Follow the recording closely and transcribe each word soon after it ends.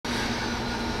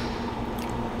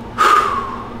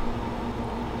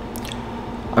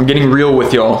I'm getting real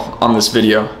with y'all on this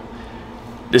video.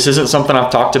 This isn't something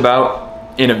I've talked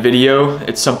about in a video.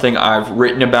 It's something I've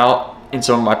written about in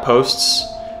some of my posts.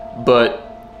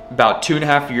 But about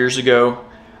 2.5 years ago,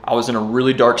 I was in a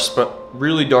really dark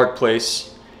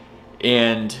place,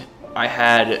 and I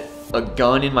had a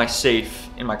gun in my safe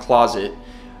in my closet.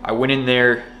 I went in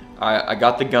there, I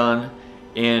got the gun,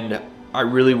 and I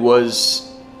really was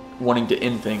wanting to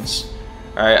end things.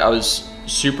 All right, I was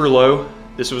super low.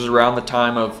 This was around the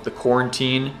time of the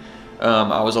quarantine.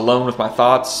 I was alone with my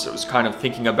thoughts. I was kind of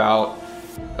thinking about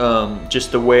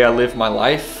just the way I lived my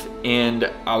life, and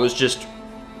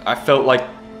I felt like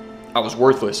I was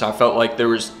worthless. I felt like there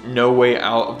was no way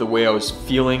out of the way I was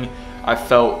feeling. I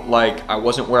felt like I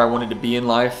wasn't where I wanted to be in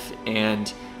life,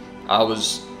 and I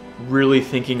was really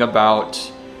thinking about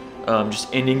just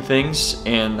ending things,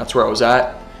 and that's where I was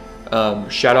at.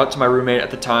 Shout out to my roommate at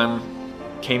the time.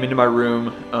 Came into my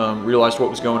room, realized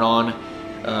what was going on,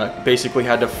 basically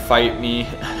had to fight me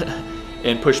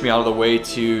and push me out of the way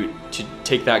to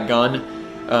take that gun.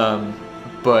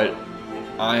 But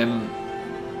I'm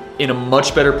in a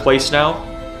much better place now,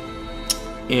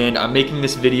 and I'm making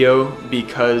this video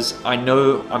because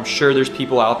I'm sure there's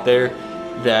people out there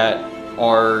that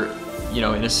are, in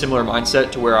a similar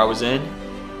mindset to where I was in,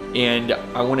 and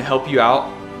I want to help you out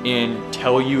and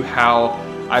tell you how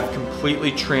I've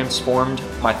completely transformed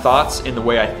my thoughts and the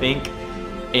way I think,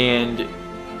 and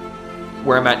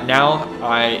where I'm at now,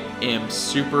 I am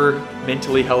super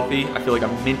mentally healthy. I feel like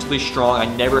I'm mentally strong. I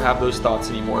never have those thoughts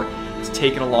anymore. It's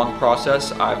taken a long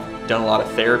process. I've done a lot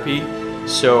of therapy.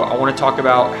 So I want to talk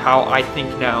about how I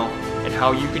think now and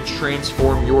how you can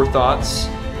transform your thoughts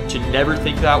to never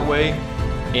think that way,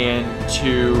 and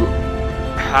to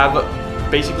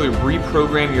basically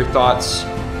reprogram your thoughts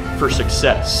for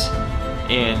success.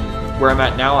 And where I'm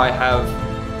at now, I have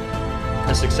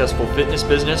a successful fitness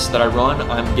business that I run.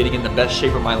 I'm getting in the best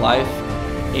shape of my life,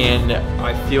 and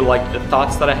I feel like the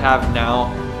thoughts that I have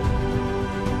now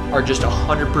are just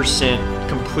 100%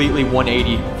 completely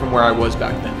 180 from where I was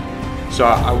back then. So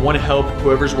I want to help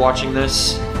whoever's watching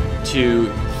this to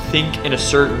think in a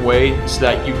certain way so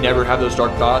that you never have those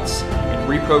dark thoughts, and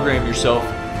reprogram yourself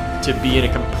to be in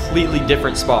a completely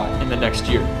different spot in the next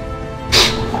year.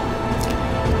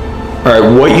 All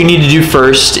right, what you need to do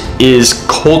first is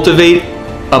cultivate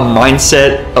a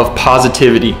mindset of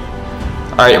positivity.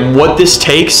 All right, and what this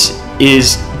takes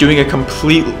is doing a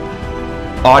complete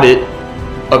audit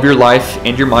of your life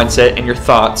and your mindset and your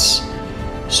thoughts.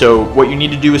 So what you need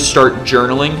to do is start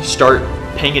journaling, start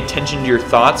paying attention to your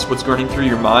thoughts, what's running through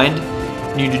your mind.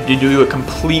 You need to do a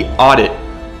complete audit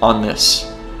on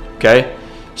this, okay?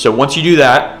 So once you do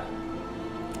that,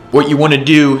 what you want to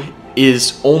do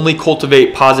is only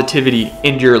cultivate positivity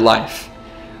into your life.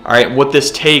 All right, what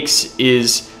this takes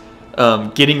is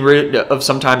getting rid of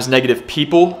sometimes negative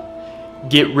people,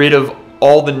 get rid of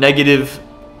all the negative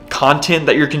content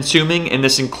that you're consuming, and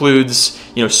this includes,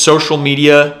 social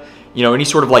media, any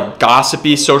sort of like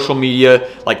gossipy social media,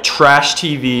 like trash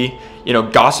TV,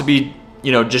 gossipy,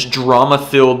 just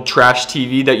drama-filled trash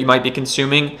TV that you might be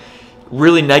consuming,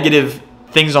 really negative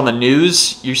things on the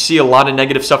news. You see a lot of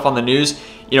negative stuff on the news.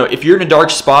 If you're in a dark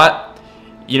spot,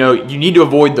 you need to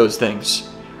avoid those things.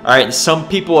 All right, and some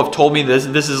people have told me this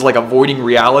is like avoiding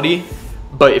reality,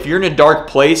 but if you're in a dark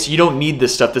place, you don't need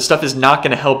this stuff. This stuff is not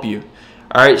going to help you.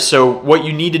 All right, so what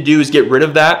you need to do is get rid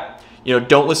of that.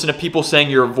 Don't listen to people saying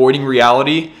you're avoiding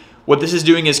reality. What this is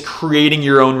doing is creating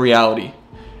your own reality.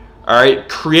 All right,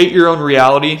 create your own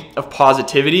reality of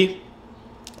positivity,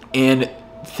 and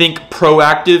think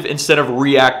proactive instead of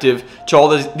reactive to all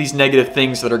these negative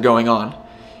things that are going on.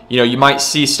 You might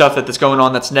see stuff that's going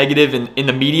on that's negative in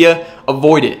the media.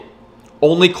 Avoid it.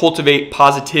 Only cultivate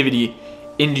positivity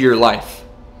into your life.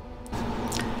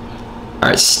 All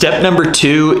right, step number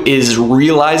 2 is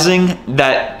realizing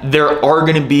that there are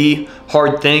going to be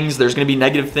hard things. There's going to be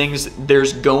negative things.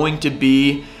 There's going to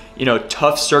be,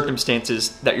 tough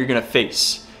circumstances that you're going to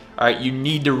face. All right, you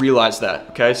need to realize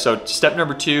that, okay? So step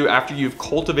number 2, after you've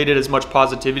cultivated as much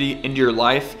positivity into your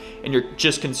life and you're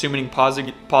just consuming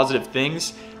positive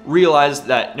things, realize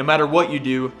that no matter what you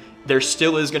do, there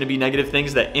still is going to be negative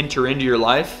things that enter into your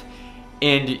life,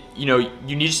 and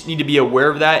you just need to be aware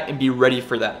of that and be ready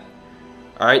for that.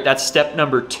 All right, that's step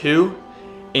number 2,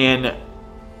 and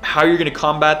how you're going to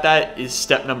combat that is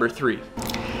step number 3.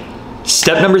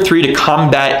 Step number 3 to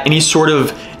combat any sort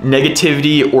of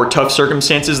negativity or tough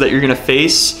circumstances that you're going to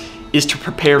face is to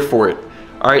prepare for it.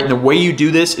 All right, and the way you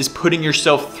do this is putting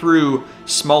yourself through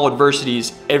small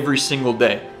adversities every single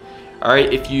day. All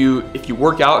right, if you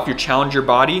work out, if you challenge your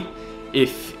body,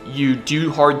 if you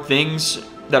do hard things,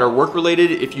 that are work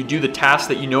related, if you do the tasks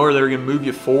that you know are going to move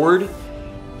you forward,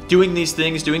 doing these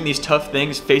things, doing these tough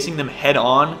things, facing them head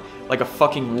on like a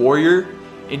fucking warrior,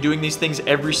 and doing these things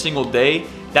every single day,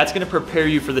 that's going to prepare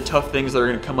you for the tough things that are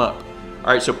going to come up.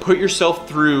 All right, so put yourself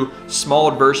through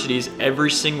small adversities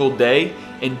every single day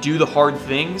and do the hard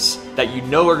things that you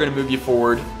know are going to move you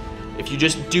forward. If you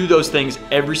just do those things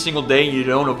every single day and you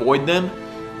don't avoid them,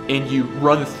 and you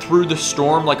run through the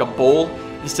storm like a bull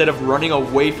instead of running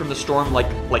away from the storm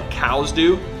like cows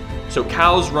do. So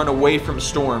cows run away from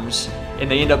storms and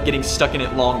they end up getting stuck in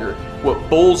it longer. What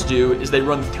bulls do is they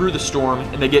run through the storm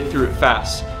and they get through it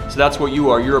fast. So that's what you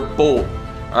are. You're a bull.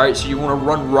 All right, so you want to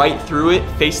run right through it,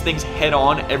 face things head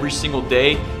on every single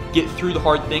day, get through the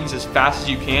hard things as fast as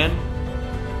you can,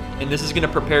 and this is going to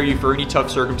prepare you for any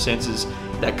tough circumstances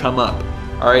that come up.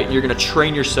 All right, you're going to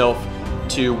train yourself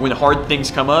to, when hard things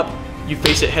come up, you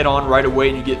face it head on right away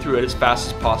and you get through it as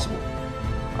fast as possible.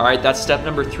 All right, that's step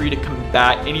number 3 to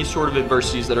combat any sort of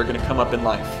adversities that are going to come up in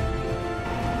life.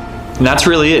 And that's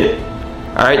really it.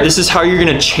 All right, this is how you're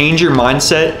going to change your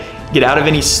mindset, get out of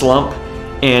any slump,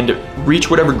 and reach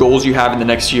whatever goals you have in the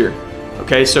next year.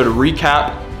 Okay, so to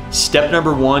recap, step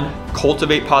number 1,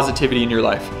 cultivate positivity in your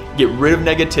life. Get rid of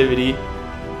negativity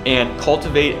and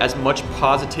cultivate as much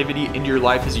positivity into your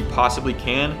life as you possibly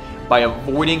can by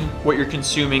avoiding what you're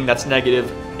consuming that's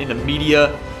negative in the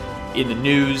media, in the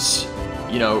news,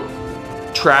 you know,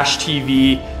 trash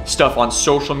TV, stuff on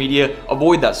social media.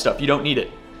 Avoid that stuff. You don't need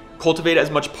it. Cultivate as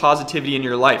much positivity in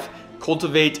your life.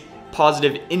 Cultivate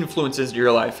positive influences in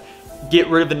your life. Get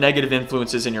rid of the negative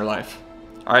influences in your life.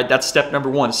 All right, that's step number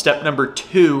 1. Step number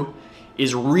 2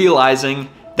 is realizing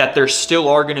that there still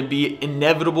are going to be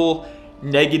inevitable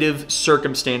negative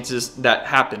circumstances that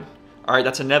happen. All right,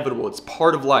 that's inevitable. It's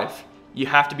part of life. You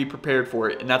have to be prepared for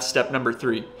it, and that's step number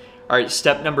 3. All right,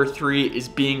 step number 3 is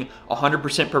being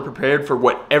 100% prepared for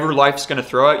whatever life's going to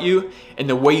throw at you, and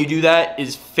the way you do that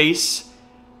is face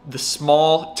the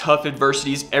small, tough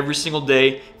adversities every single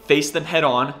day, face them head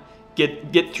on,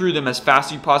 get through them as fast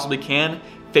as you possibly can,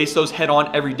 face those head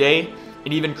on every day,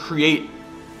 and even create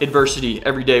adversity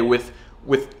every day with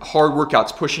hard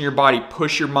workouts, pushing your body,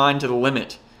 push your mind to the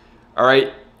limit. All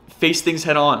right, face things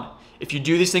head on. If you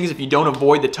do these things, if you don't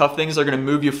avoid the tough things that are going to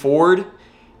move you forward,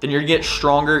 then you're going to get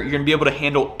stronger. You're going to be able to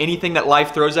handle anything that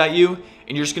life throws at you,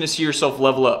 and you're just going to see yourself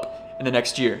level up in the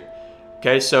next year.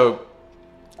 Okay, so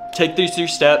take these 3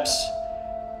 steps,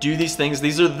 do these things.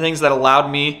 These are the things that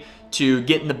allowed me to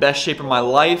get in the best shape of my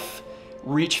life,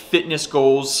 reach fitness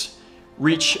goals,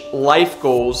 reach life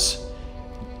goals,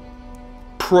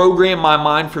 program my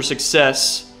mind for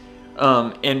success,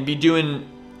 and be doing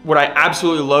what I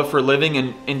absolutely love for a living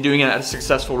and doing it at a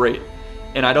successful rate.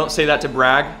 And I don't say that to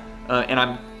brag, and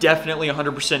I'm definitely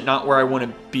 100% not where I want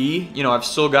to be. You know, I've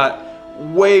still got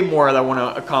way more that I want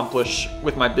to accomplish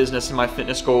with my business and my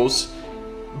fitness goals,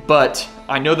 but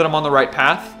I know that I'm on the right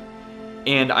path,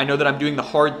 and I know that I'm doing the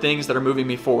hard things that are moving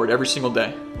me forward every single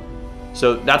day.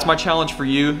 So that's my challenge for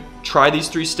you. Try these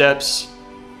 3 steps,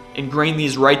 ingrain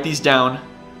these, write these down,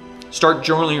 start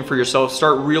journaling for yourself,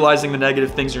 start realizing the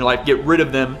negative things in your life, get rid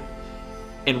of them,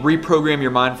 and reprogram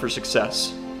your mind for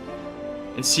success,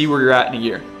 and see where you're at in a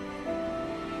year.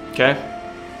 Okay?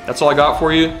 That's all I got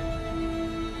for you.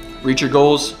 Reach your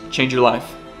goals, change your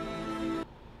life.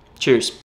 Cheers.